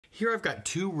Here I've got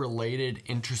two related,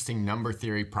 interesting number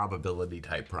theory probability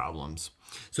type problems.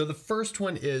 So the first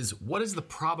one is, what is the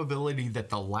probability that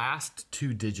the last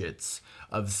two digits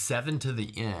of 7 to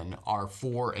the n are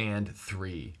 4 and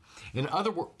 3? In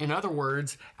other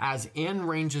words, as n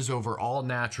ranges over all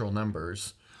natural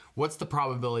numbers, what's the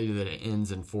probability that it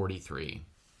ends in 43?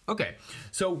 Okay,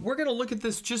 so we're going to look at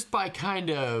this just by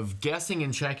kind of guessing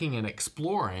and checking and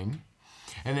exploring.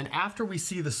 And then after we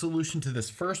see the solution to this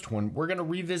first one, we're going to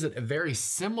revisit a very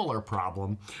similar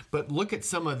problem, but look at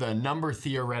some of the number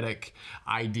theoretic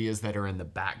ideas that are in the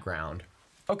background.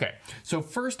 Okay, so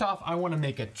first off, I want to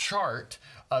make a chart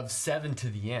of 7 to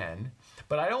the n,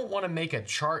 but I don't want to make a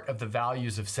chart of the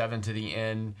values of 7 to the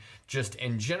n just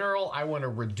in general. I want to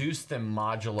reduce them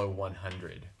modulo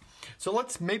 100. So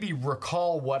let's maybe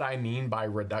recall what I mean by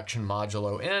reduction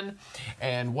modulo n.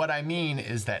 And what I mean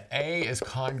is that A is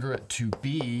congruent to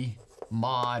B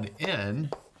mod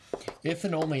n if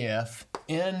and only if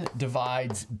n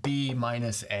divides B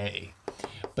minus A.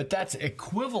 But that's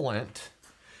equivalent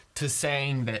to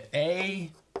saying that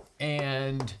A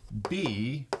and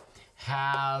B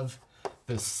have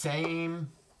the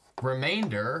same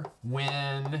remainder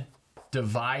when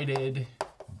divided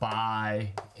by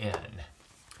n.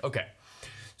 Okay,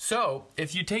 so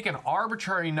if you take an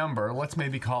arbitrary number, let's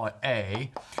maybe call it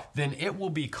A, then it will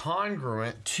be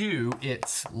congruent to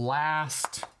its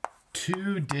last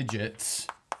two digits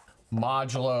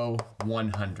modulo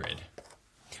 100.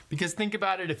 Because think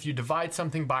about it, if you divide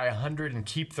something by 100 and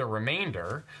keep the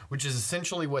remainder, which is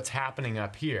essentially what's happening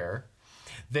up here,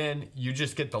 then you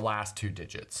just get the last two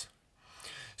digits.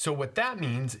 So what that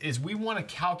means is we want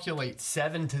to calculate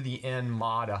 7 to the n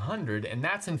mod 100, and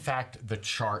that's in fact the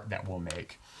chart that we'll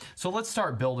make. So let's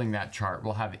start building that chart.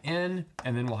 We'll have n,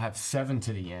 and then we'll have 7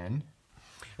 to the n.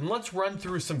 And let's run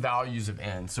through some values of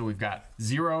n. So we've got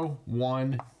 0,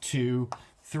 1, 2,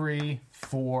 3,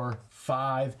 4,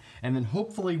 5, and then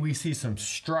hopefully we see some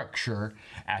structure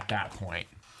at that point.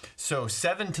 So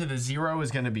 7 to the 0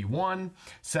 is going to be 1.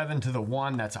 7 to the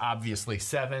 1, that's obviously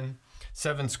 7.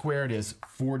 7 squared is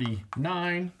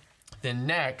 49. Then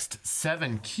next,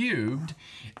 7 cubed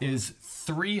is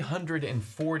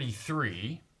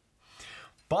 343.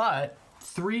 But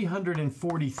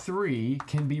 343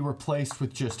 can be replaced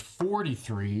with just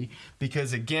 43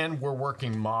 because, again, we're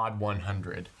working mod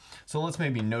 100. So let's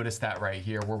maybe notice that right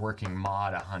here. We're working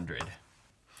mod 100.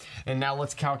 And now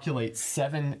let's calculate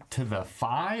 7 to the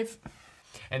 5.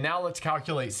 And now let's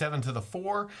calculate 7 to the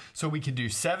 4. So we could do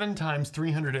 7 times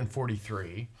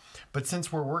 343. But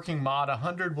since we're working mod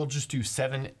 100, we'll just do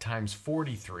 7 times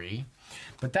 43.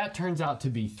 But that turns out to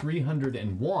be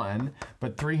 301.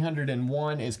 But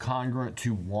 301 is congruent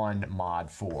to 1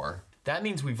 mod 4. That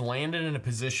means we've landed in a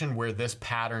position where this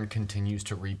pattern continues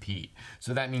to repeat.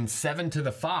 So that means 7 to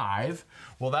the 5.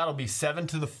 Well, that'll be 7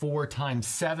 to the 4 times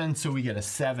 7. So we get a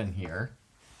 7 here.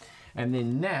 And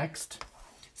then next,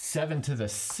 7 to the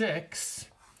 6,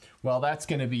 well, that's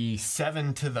going to be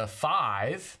 7 to the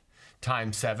 5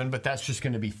 times 7, but that's just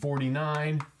going to be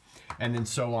 49, and then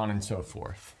so on and so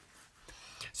forth.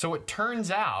 So it turns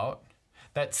out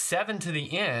that 7 to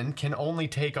the n can only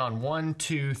take on 1,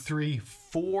 2, 3,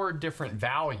 4 different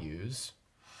values,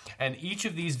 and each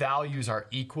of these values are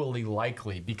equally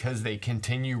likely because they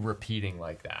continue repeating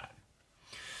like that.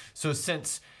 So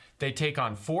since they take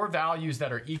on 4 values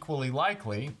that are equally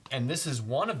likely, and this is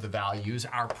one of the values,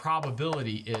 our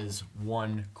probability is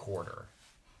 1/4.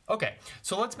 Okay,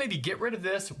 so let's maybe get rid of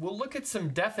this. We'll look at some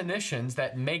definitions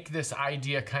that make this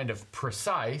idea kind of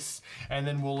precise, and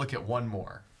then we'll look at one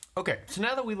more. Okay, so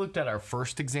now that we looked at our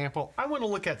first example, I want to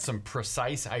look at some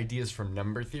precise ideas from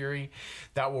number theory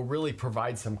that will really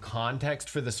provide some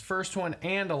context for this first one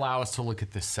and allow us to look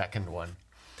at this second one.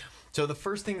 So the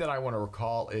first thing that I want to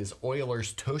recall is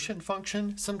Euler's totient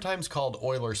function, sometimes called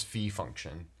Euler's phi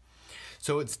function.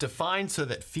 So it's defined so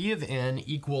that phi of n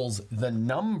equals the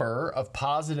number of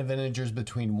positive integers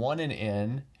between 1 and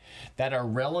n that are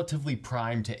relatively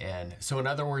prime to n. So in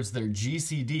other words, their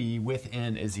GCD with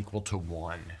n is equal to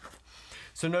 1.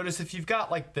 So notice if you've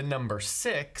got like the number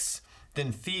 6,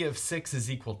 then phi of 6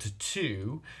 is equal to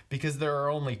 2 because there are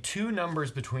only two numbers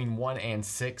between 1 and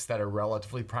 6 that are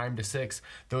relatively prime to 6.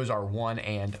 Those are 1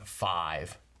 and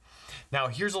 5. Now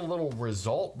here's a little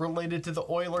result related to the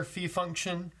Euler phi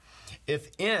function.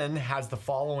 If n has the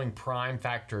following prime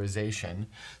factorization,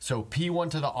 so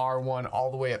p1 to the r1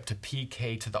 all the way up to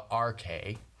pk to the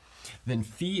rk, then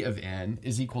phi of n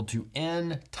is equal to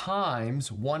n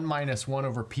times 1 minus 1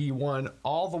 over p1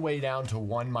 all the way down to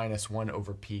 1 minus 1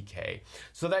 over pk.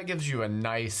 So that gives you a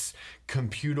nice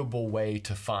computable way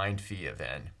to find phi of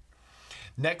n.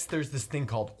 Next, there's this thing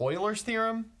called Euler's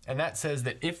theorem, and that says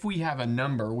that if we have a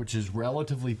number which is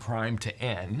relatively prime to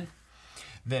n,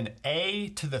 then a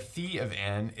to the phi of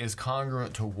n is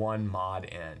congruent to 1 mod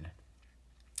n.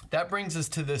 That brings us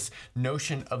to this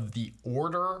notion of the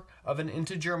order of an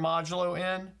integer modulo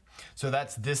n. So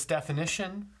that's this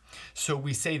definition. So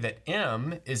we say that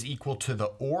m is equal to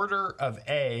the order of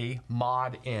a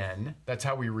mod n. That's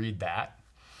how we read that.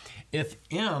 If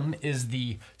m is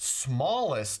the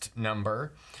smallest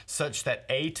number such that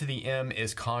a to the m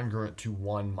is congruent to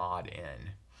 1 mod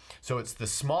n. So it's the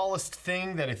smallest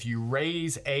thing that if you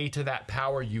raise a to that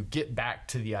power, you get back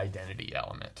to the identity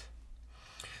element.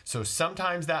 So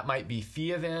sometimes that might be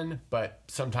phi of n, but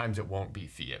sometimes it won't be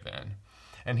phi of n.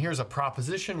 And here's a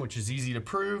proposition which is easy to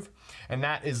prove, and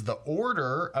that is the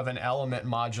order of an element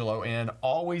modulo n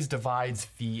always divides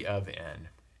phi of n.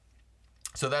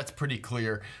 So that's pretty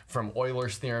clear from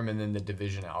Euler's theorem and then the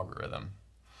division algorithm.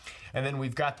 And then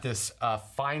we've got this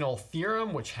final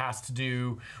theorem, which has to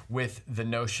do with the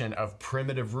notion of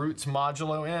primitive roots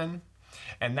modulo n.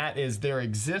 And that is there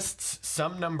exists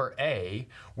some number a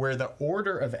where the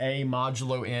order of a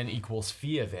modulo n equals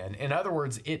phi of n. In other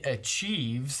words, it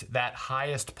achieves that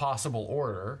highest possible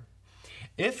order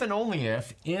if and only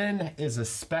if n is a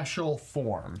special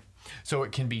form. So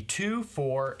it can be 2,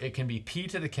 4, it can be p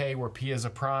to the k where p is a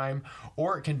prime,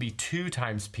 or it can be 2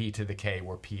 times p to the k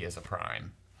where p is a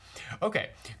prime. Okay,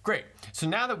 great. So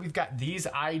now that we've got these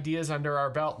ideas under our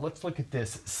belt, let's look at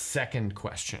this second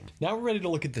question. Now we're ready to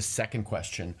look at the second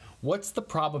question. What's the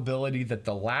probability that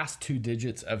the last 2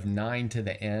 digits of 9 to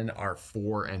the n are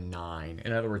 4 and 9?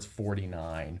 In other words,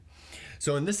 49.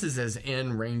 So, and this is as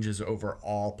n ranges over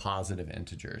all positive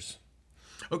integers.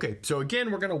 Okay, so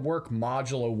again, we're going to work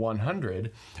modulo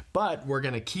 100, but we're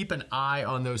going to keep an eye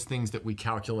on those things that we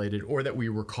calculated or that we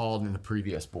recalled in the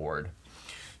previous board.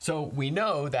 So we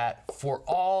know that for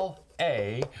all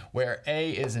a, where a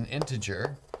is an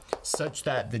integer, such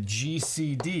that the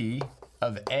GCD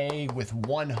of a with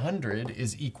 100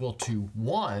 is equal to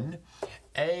 1,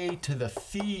 a to the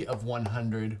phi of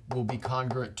 100 will be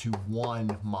congruent to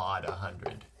 1 mod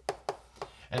 100.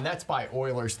 And that's by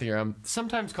Euler's theorem,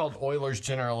 sometimes called Euler's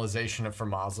generalization of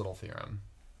Fermat-Little theorem.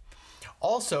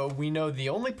 Also, we know the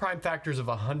only prime factors of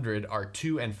 100 are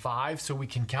 2 and 5, so we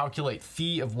can calculate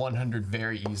phi of 100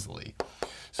 very easily.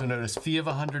 So notice phi of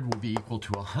 100 will be equal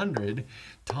to 100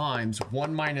 times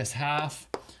 1 minus half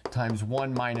times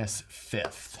 1 minus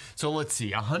fifth. So let's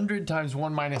see, 100 times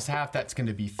 1 minus half, that's going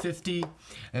to be 50,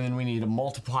 and then we need to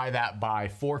multiply that by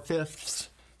 4/5.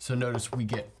 So notice we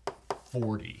get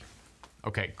 40.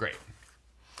 Okay, great.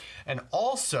 And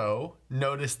also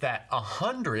notice that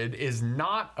 100 is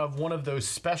not of one of those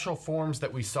special forms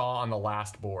that we saw on the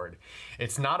last board.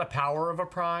 It's not a power of a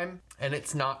prime, and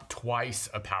it's not twice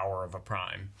a power of a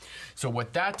prime. So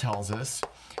what that tells us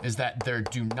is that there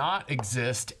do not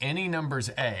exist any numbers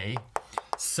a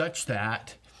such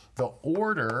that the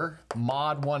order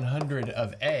mod 100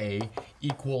 of a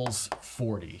equals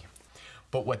 40.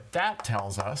 But what that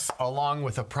tells us, along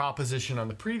with a proposition on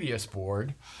the previous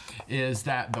board, is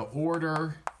that the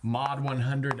order mod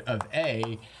 100 of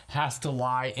a has to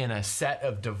lie in a set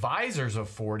of divisors of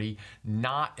 40,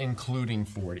 not including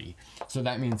 40. So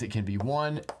that means it can be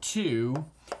 1, 2,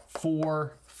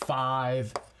 4,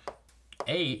 5,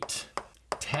 8,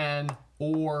 10,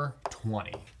 or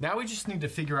 20. Now we just need to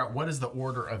figure out what is the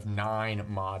order of 9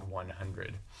 mod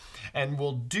 100. And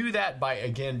we'll do that by,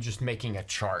 again, just making a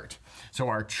chart. So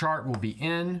our chart will be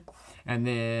n, and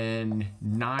then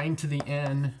 9 to the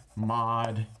n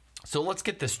mod. So let's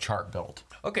get this chart built.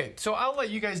 Okay, so I'll let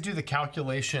you guys do the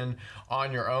calculation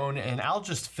on your own, and I'll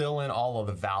just fill in all of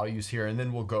the values here, and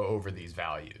then we'll go over these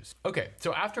values. Okay,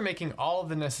 so after making all of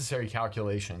the necessary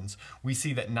calculations, we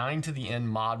see that 9 to the n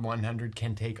mod 100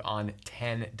 can take on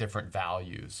 10 different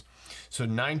values. So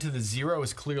 9 to the 0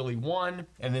 is clearly 1,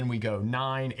 and then we go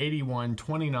 9, 81,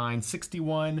 29,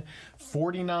 61,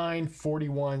 49,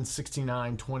 41,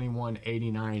 69, 21,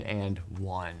 89, and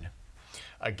 1.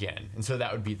 Again, and so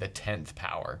that would be the 10th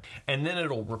power. And then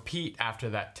it'll repeat after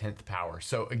that 10th power.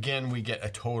 So again, we get a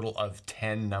total of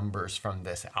 10 numbers from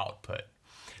this output.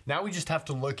 Now we just have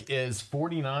to look, is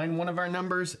 49 one of our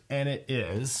numbers? And it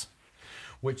is,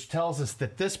 which tells us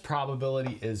that this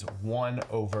probability is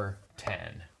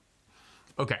 1/10.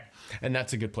 Okay, and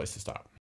that's a good place to stop.